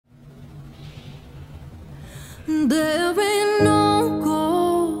There ain't no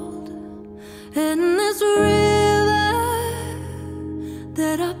gold in this river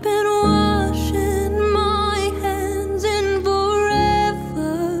that I've been washing my hands in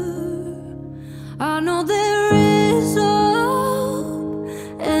forever. I know there is hope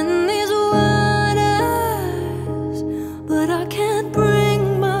in these waters, but I can't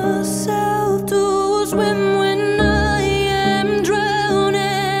bring myself to swim when I am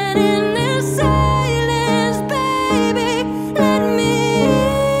drowning in this silence. Baby, let me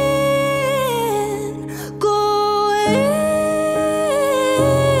in. Go easy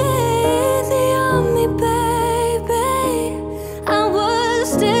on me, baby. I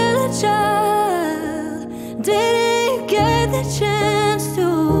was still a child, didn't get the chance to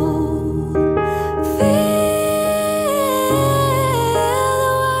feel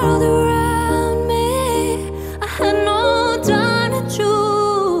the world around me. I had no time to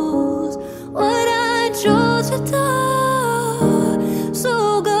choose what I chose to do.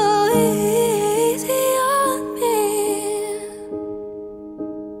 So go easy on me.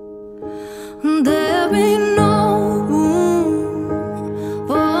 There ain't no room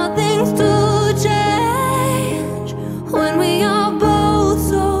for things to change when we are both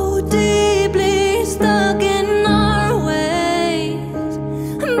so deeply stuck in our ways.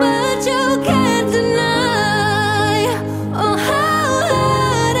 But you can't deny, oh, how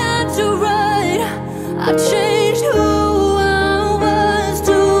hard I had to ride. I changed who I was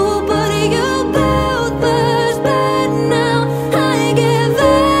to put you both first, but now I give up.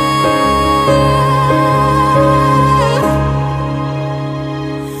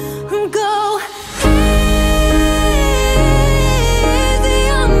 Go easy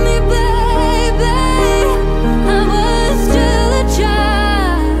on me, baby. I was still a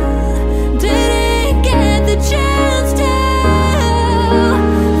child, didn't get the chance to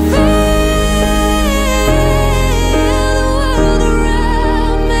feel the world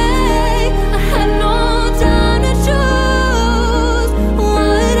around me. I had no time to choose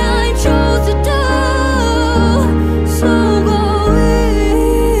what I chose to do. So go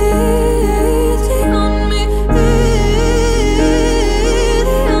easy on me,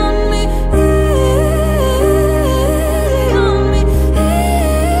 easy on me, easy on me,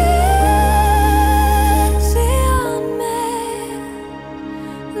 easy on me.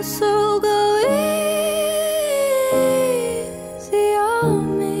 So go